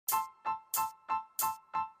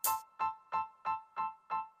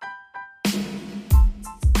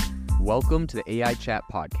Welcome to the AI Chat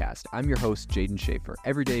Podcast. I'm your host, Jaden Schaefer.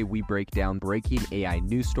 Every day we break down breaking AI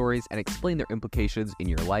news stories and explain their implications in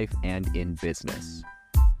your life and in business.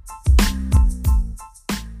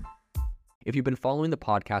 If you've been following the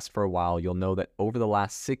podcast for a while, you'll know that over the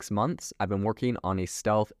last 6 months, I've been working on a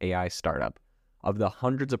stealth AI startup. Of the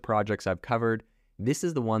hundreds of projects I've covered, this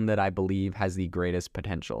is the one that I believe has the greatest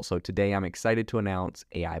potential. So today I'm excited to announce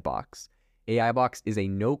AIBox. AIBox is a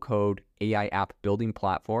no-code AI app building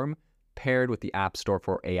platform paired with the App Store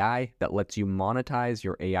for AI that lets you monetize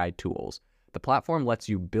your AI tools. The platform lets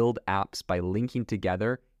you build apps by linking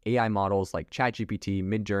together AI models like ChatGPT,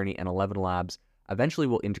 Midjourney, and 11 Labs. Eventually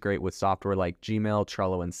will integrate with software like Gmail,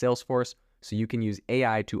 Trello, and Salesforce, so you can use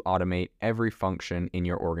AI to automate every function in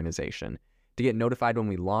your organization. To get notified when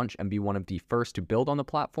we launch and be one of the first to build on the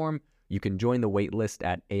platform, you can join the waitlist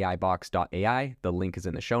at aibox.ai. The link is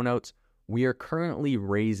in the show notes. We are currently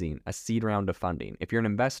raising a seed round of funding. If you're an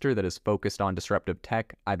investor that is focused on disruptive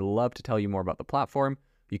tech, I'd love to tell you more about the platform.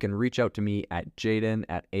 You can reach out to me at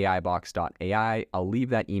jaden@aibox.ai. I'll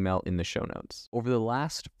leave that email in the show notes. Over the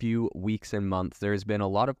last few weeks and months, there's been a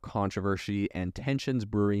lot of controversy and tensions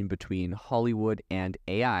brewing between Hollywood and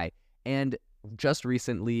AI. And just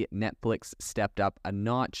recently, Netflix stepped up a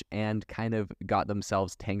notch and kind of got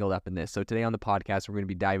themselves tangled up in this. So today on the podcast, we're going to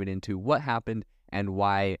be diving into what happened and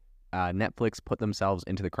why Netflix put themselves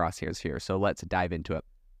into the crosshairs here. So let's dive into it.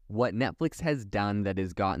 What Netflix has done that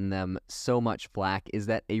has gotten them so much flack is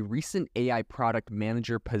that a recent AI product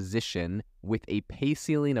manager position with a pay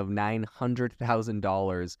ceiling of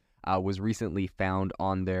 $900,000 was recently found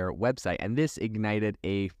on their website. And this ignited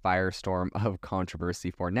a firestorm of controversy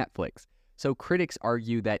for Netflix. So critics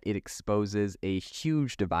argue that it exposes a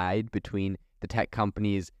huge divide between the tech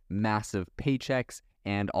company's massive paychecks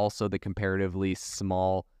and also the comparatively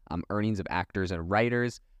small earnings of actors and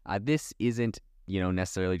writers. This isn't,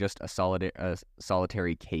 necessarily just a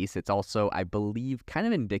solitary case. It's also, I believe, kind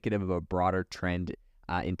of indicative of a broader trend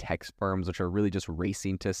in tech firms, which are really just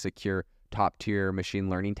racing to secure top-tier machine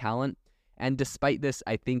learning talent. And despite this,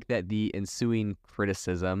 I think that the ensuing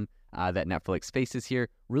criticism that Netflix faces here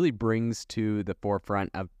really brings to the forefront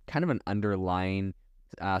of kind of an underlying,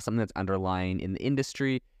 something that's underlying in the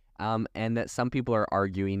industry, and that some people are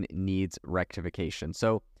arguing needs rectification.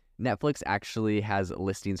 So Netflix actually has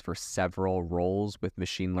listings for several roles with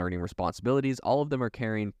machine learning responsibilities. All of them are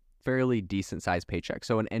carrying fairly decent-sized paychecks.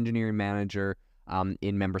 So an engineering manager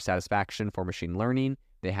in member satisfaction for machine learning.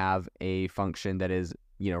 They have a function that is,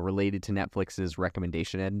 related to Netflix's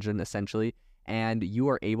recommendation engine, essentially. And you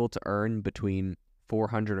are able to earn between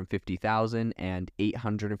 $450,000 and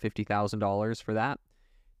 $850,000 for that.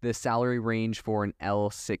 The salary range for an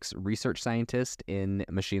L6 research scientist in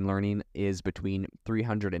machine learning is between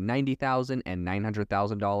 $390,000 and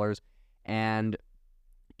 $900,000. And,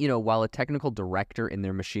 while a technical director in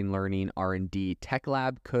their machine learning R&D tech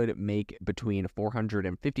lab could make between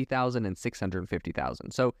 $450,000 and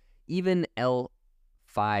 $650,000. So even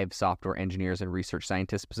L5 software engineers and research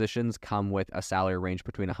scientist positions come with a salary range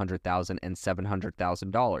between $100,000 and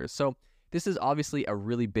 $700,000. So this is obviously a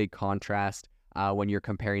really big contrast when you're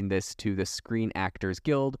comparing this to the Screen Actors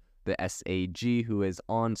Guild, the SAG, who is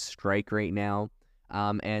on strike right now.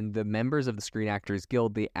 And the members of the Screen Actors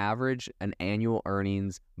Guild, they average an annual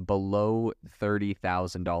earnings below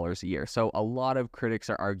 $30,000 a year. So a lot of critics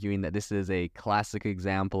are arguing that this is a classic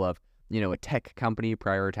example of, a tech company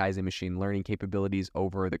prioritizing machine learning capabilities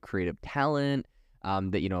over the creative talent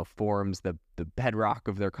that, forms the bedrock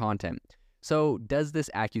of their content. So does this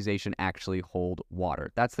accusation actually hold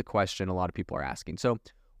water? That's the question a lot of people are asking. So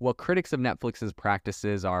while critics of Netflix's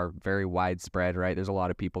practices are very widespread, right? There's a lot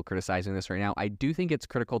of people criticizing this right now. I do think it's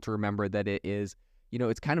critical to remember that it is,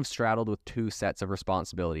 it's kind of straddled with two sets of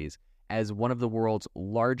responsibilities. As one of the world's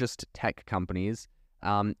largest tech companies,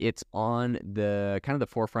 it's on the kind of the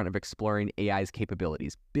forefront of exploring AI's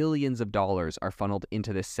capabilities. Billions of dollars are funneled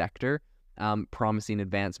into this sector, promising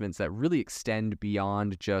advancements that really extend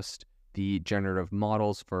beyond just the generative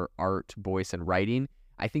models for art, voice, and writing.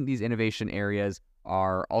 I think these innovation areas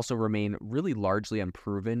also remain really largely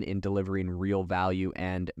unproven in delivering real value,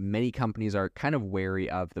 and many companies are kind of wary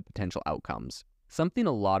of the potential outcomes. Something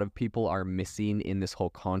a lot of people are missing in this whole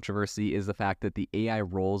controversy is the fact that the AI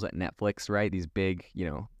roles at Netflix, right, these big,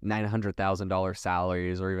 $900,000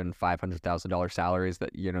 salaries or even $500,000 salaries that,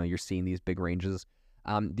 you're seeing these big ranges,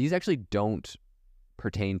 these actually don't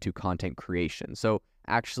pertain to content creation. So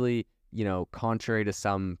actually, contrary to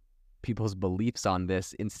some people's beliefs on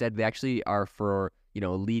this, instead they actually are for,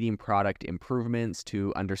 leading product improvements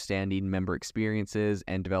to understanding member experiences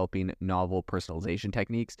and developing novel personalization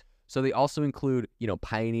techniques. So they also include,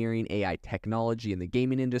 pioneering AI technology in the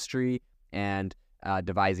gaming industry and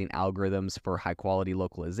devising algorithms for high-quality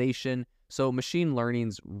localization. So machine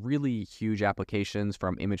learning's really huge applications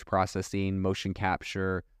from image processing, motion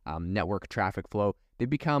capture, network traffic flow. They've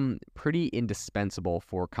become pretty indispensable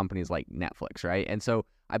for companies like Netflix, right? And so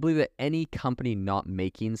I believe that any company not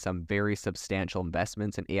making some very substantial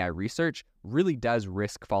investments in AI research really does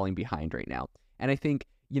risk falling behind right now. And I think,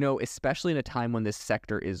 especially in a time when this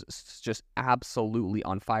sector is just absolutely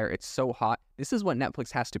on fire, it's so hot. This is what Netflix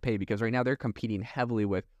has to pay, because right now they're competing heavily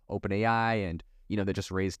with OpenAI, and, they just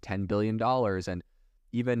raised $10 billion. And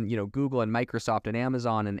even, Google and Microsoft and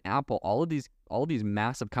Amazon and Apple, all of these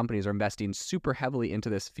massive companies are investing super heavily into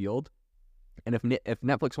this field. And if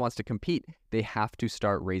Netflix wants to compete, they have to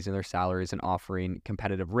start raising their salaries and offering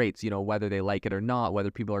competitive rates, whether they like it or not, whether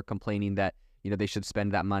people are complaining that, they should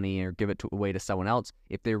spend that money or give it away to someone else.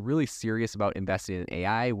 If they're really serious about investing in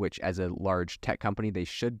AI, which as a large tech company they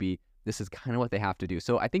should be, this is kind of what they have to do.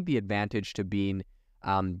 So I think the advantage to being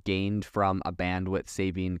gained from a bandwidth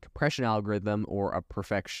saving compression algorithm or a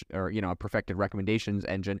perfected recommendations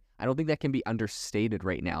engine, I don't think that can be understated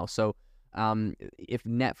right now. So if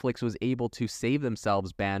Netflix was able to save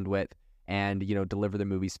themselves bandwidth and, deliver the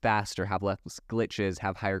movies faster, have less glitches,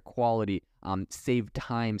 have higher quality, save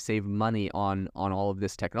time, save money on all of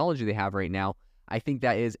this technology they have right now, I think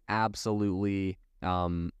that is absolutely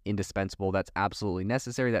indispensable. That's absolutely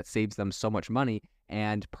necessary. That saves them so much money.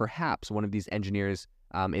 And perhaps one of these engineers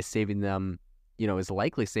is saving them, is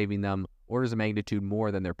likely saving them orders of magnitude more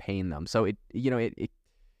than they're paying them. So it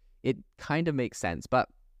kind of makes sense. But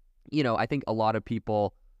I think a lot of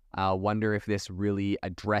people wonder if this really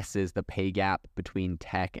addresses the pay gap between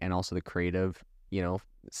tech and also the creative,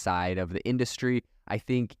 side of the industry. I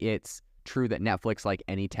think it's true that Netflix, like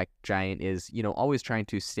any tech giant, is, always trying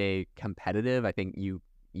to stay competitive. I think you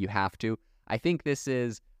have to. I think this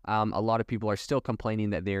is a lot of people are still complaining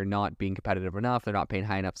that they're not being competitive enough. They're not paying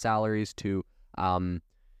high enough salaries to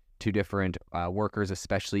different workers,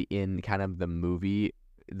 especially in kind of the movie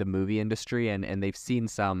industry, and they've seen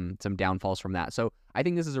some downfalls from that. So I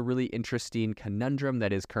think this is a really interesting conundrum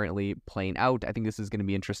that is currently playing out. I think this is going to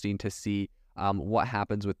be interesting to see what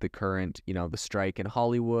happens with the current, the strike in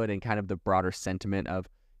Hollywood and kind of the broader sentiment of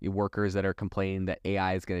workers that are complaining that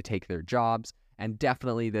AI is going to take their jobs. And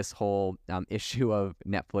definitely this whole issue of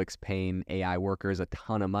Netflix paying AI workers a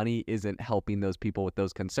ton of money isn't helping those people with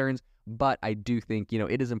those concerns. But I do think,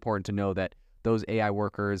 it is important to know that those AI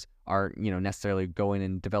workers aren't, necessarily going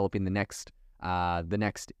and developing the next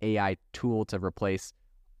AI tool to replace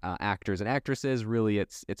actors and actresses. Really,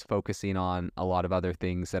 it's focusing on a lot of other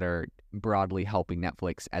things that are broadly helping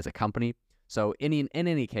Netflix as a company. So in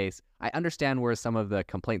any case, I understand where some of the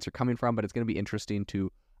complaints are coming from, but it's going to be interesting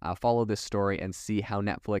to follow this story and see how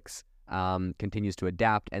Netflix continues to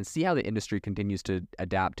adapt and see how the industry continues to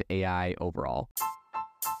adapt to AI overall.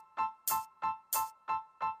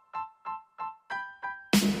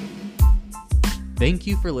 Thank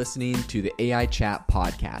you for listening to the AI Chat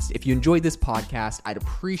podcast. If you enjoyed this podcast, I'd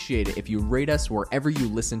appreciate it if you rate us wherever you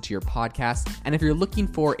listen to your podcast. And if you're looking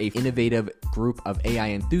for an innovative group of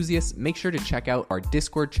AI enthusiasts, make sure to check out our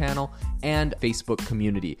Discord channel and Facebook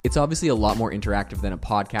community. It's obviously a lot more interactive than a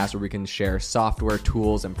podcast where we can share software,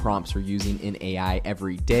 tools, and prompts we're using in AI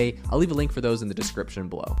every day. I'll leave a link for those in the description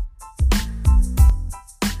below.